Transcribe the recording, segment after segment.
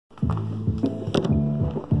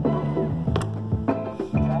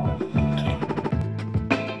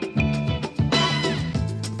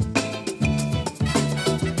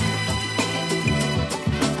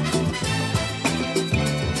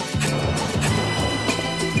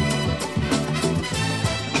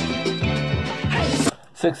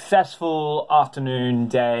Successful afternoon,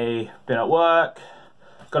 day, been at work,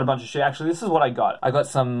 got a bunch of shit. Actually, this is what I got. I got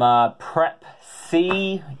some Prep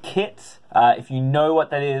C kit. If you know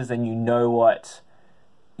what that is, then you know what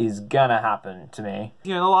is gonna happen to me.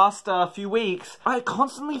 You know, the last few weeks, I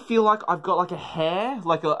constantly feel like I've got like a hair,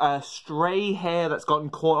 like a stray hair that's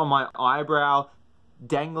gotten caught on my eyebrow,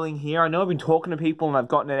 dangling here. I know I've been talking to people and I've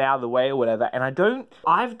gotten it out of the way or whatever, and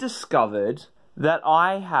I've discovered that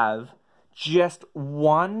I have just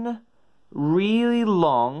one really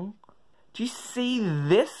long, do you see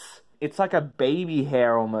this? It's like a baby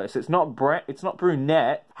hair almost. It's not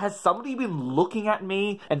brunette. Has somebody been looking at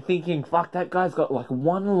me and thinking, fuck, that guy's got like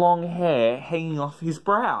one long hair hanging off his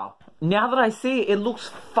brow? Now that I see it, it looks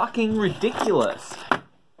fucking ridiculous.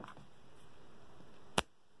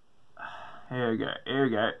 Here we go, here we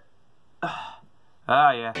go.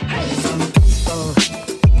 Ah, yeah.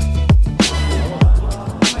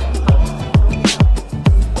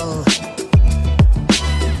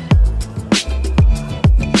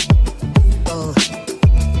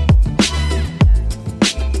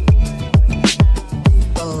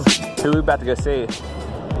 Who are we about to go see?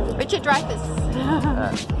 Richard Dreyfuss.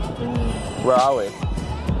 Where are we?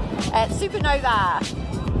 At Supernova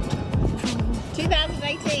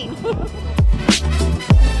 2018.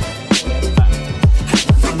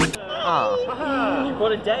 Oh.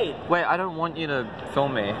 What a date. Wait, I don't want you to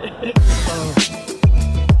film me.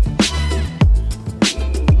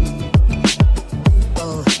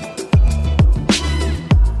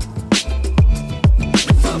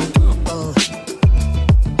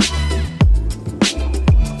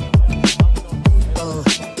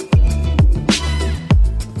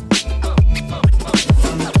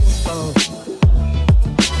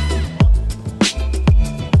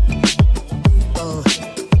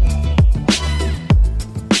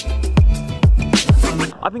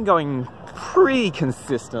 I've been going pretty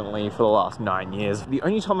consistently for the last 9 years. The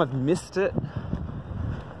only time I've missed it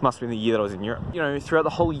must have been the year that I was in Europe. You know, throughout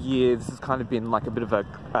the whole year, this has kind of been like a bit of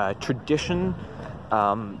a tradition,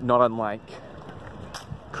 not unlike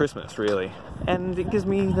Christmas, really. And it gives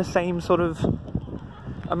me the same sort of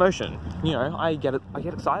emotion. You know, I get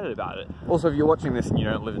excited about it. Also, if you're watching this and you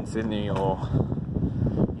don't live in Sydney or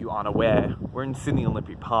you aren't aware, we're in Sydney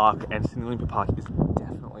Olympic Park, and Sydney Olympic Park is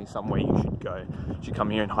definitely somewhere you should go. You should come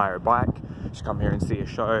here and hire a bike, you should come here and see a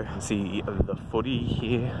show, see the footy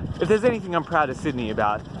here. If there's anything I'm proud of Sydney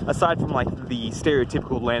about, aside from like the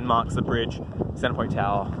stereotypical landmarks, the bridge, Centrepoint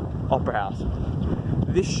Tower, Opera House,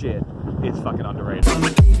 this shit is fucking underrated.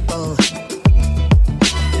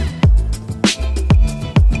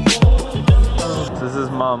 So this is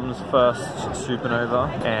Mum's first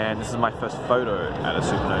supernova, and this is my first photo at a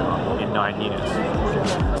supernova in 9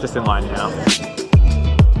 years. Just in line now.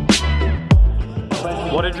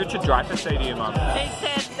 What did Richard Dreyfuss say to you, Mum? He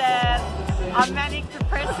said that I'm manic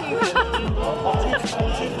depressive.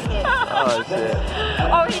 Oh shit.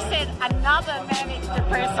 Oh, he said another manic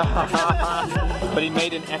depressive. But he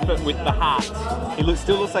made an effort with the hat. He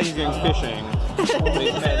still looks like he's going fishing, but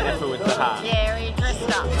he's made an effort with the hat. Yeah, he dressed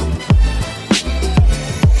up.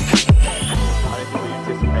 I don't think we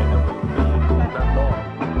anticipate that we'll be that long.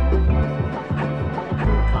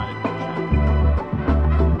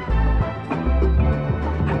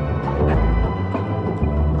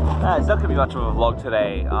 It's not going to be much of a vlog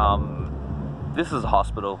today. This is a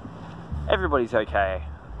hospital. Everybody's okay,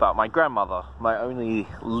 but my grandmother, my only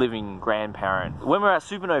living grandparent, when we were at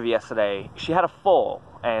Supernova yesterday, she had a fall,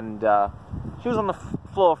 and she was on the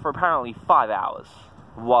floor for apparently 5 hours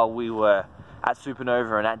while we were at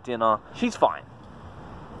Supernova and at dinner. She's fine,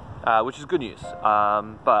 which is good news.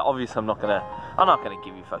 But obviously I'm not gonna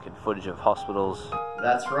give you fucking footage of hospitals.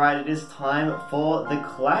 That's right, it is time for The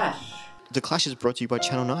Clash. The Clash is brought to you by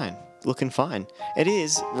Channel 9. Looking fine. It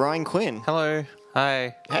is Ryan Quinn. Hello.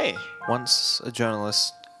 Hi. Hey. Once a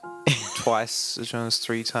journalist, twice a journalist,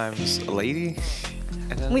 3 times a lady.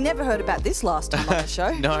 We never heard about this last time on the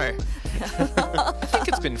show. No. I think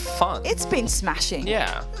it's been fun. It's been smashing.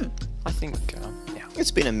 Yeah. I think, yeah.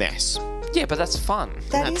 It's been a mess. Yeah, but that's fun.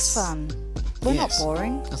 That is fun. We're not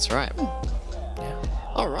boring. That's right.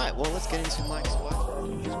 Yeah. All right, well, let's get into Mike's wife.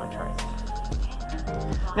 Use my train.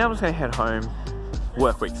 Now I'm just gonna head home.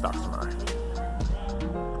 Work week starts tomorrow.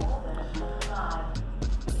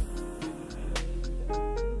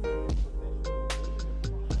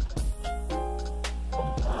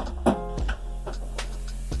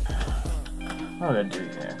 What am I gonna do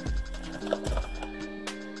here?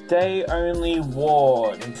 Day only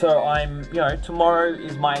ward. And so I'm, you know, tomorrow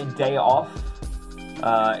is my day off.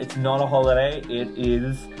 It's not a holiday. It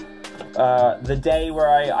is the day where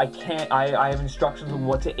I have instructions on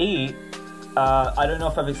what to eat. I don't know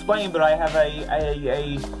if I've explained, but I have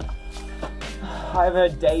a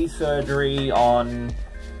day surgery on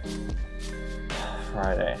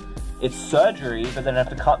Friday. It's surgery, but then I have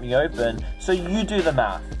to cut me open. So you do the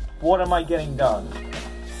math. What am I getting done?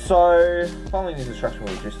 So, following this instruction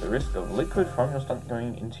will reduce the risk of liquid from your stomach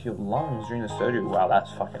going into your lungs during the surgery. Wow,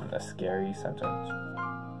 that's fucking a scary sentence.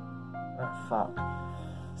 Oh, fuck.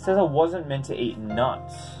 It says I wasn't meant to eat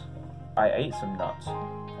nuts. I ate some nuts.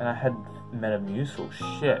 And I had Metamucil.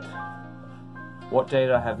 Shit. What day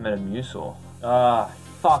did I have Metamucil? Ah,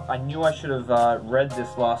 fuck. I knew I should have read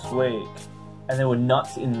this last week. And there were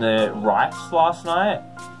nuts in the rice last night.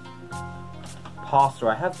 Pasta.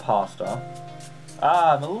 I have pasta.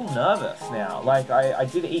 Ah, I'm a little nervous now. Like, I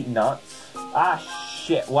did eat nuts. Ah,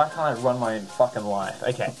 shit. Why can't I run my own fucking life?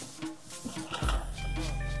 Okay.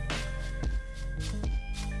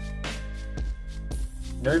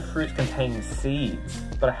 No fruits containing seeds.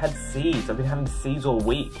 But I had seeds. I've been having seeds all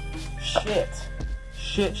week. Shit.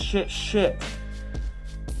 Shit, shit, shit.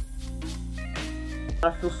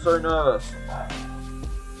 I feel so nervous.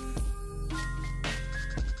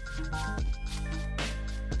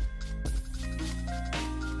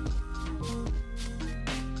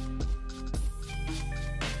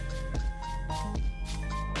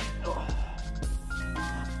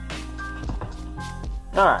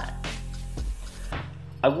 Alright.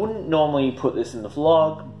 I wouldn't normally put this in the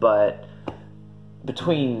vlog, but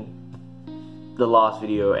between the last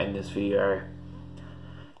video and this video,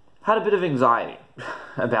 had a bit of anxiety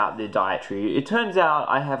about the dietary. It turns out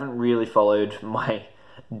I haven't really followed my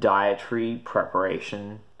dietary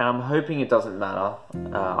preparation, and I'm hoping it doesn't matter.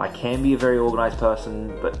 I can be a very organized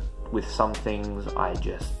person, but with some things I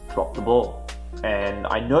just drop the ball. And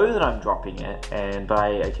I know that I'm dropping it, but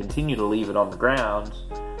I continue to leave it on the ground.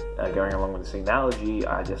 Going along with this analogy,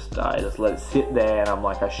 I just let it sit there, and I'm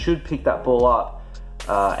like, I should pick that ball up,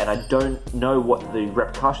 and I don't know what the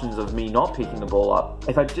repercussions of me not picking the ball up.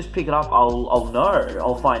 If I just pick it up, I'll know,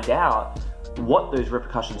 I'll find out what those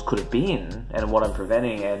repercussions could have been and what I'm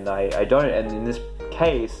preventing, and I don't. And in this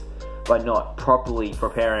case, by not properly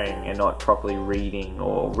preparing and not properly reading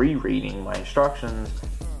or rereading my instructions,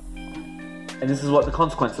 and this is what the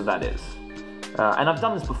consequence of that is. And I've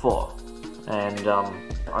done this before, and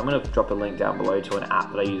I'm going to drop a link down below to an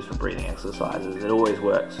app that I use for breathing exercises. It always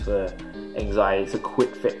works for anxiety. It's a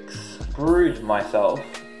quick fix. Brewed myself,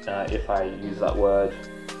 if I use that word,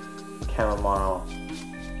 chamomile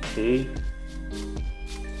tea.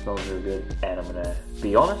 Smells really good. And I'm going to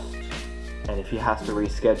be honest, and if he has to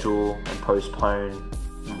reschedule and postpone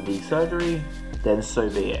the surgery, then so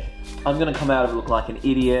be it. I'm going to come out of it looking like an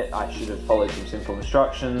idiot. I should have followed some simple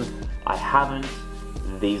instructions. I haven't.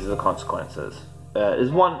 These are the consequences. There's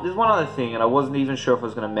one other thing, and I wasn't even sure if I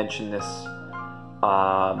was going to mention this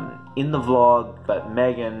in the vlog, but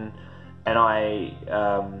Megan and I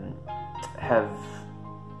have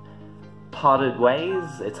parted ways.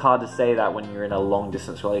 It's hard to say that when you're in a long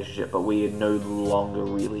distance relationship, but we are no longer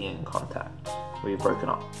really in contact. We've broken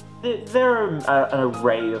up. There are an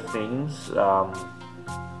array of things,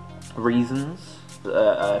 reasons.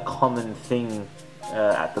 A common thing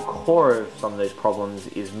at the core of some of those problems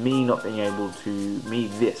is me not being able to,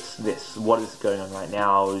 what is going on right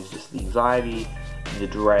now is just the anxiety, the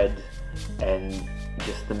dread, and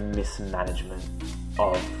just the mismanagement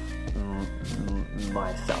of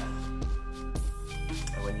myself.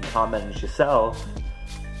 And when you can't manage yourself,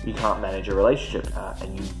 you can't manage a relationship,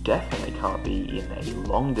 and you definitely can't be in a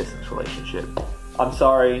long distance relationship. I'm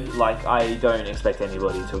sorry, like, I don't expect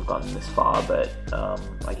anybody to have gotten this far, but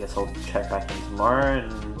I guess I'll check back in tomorrow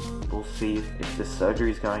and we'll see if this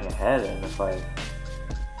surgery is going ahead and if I've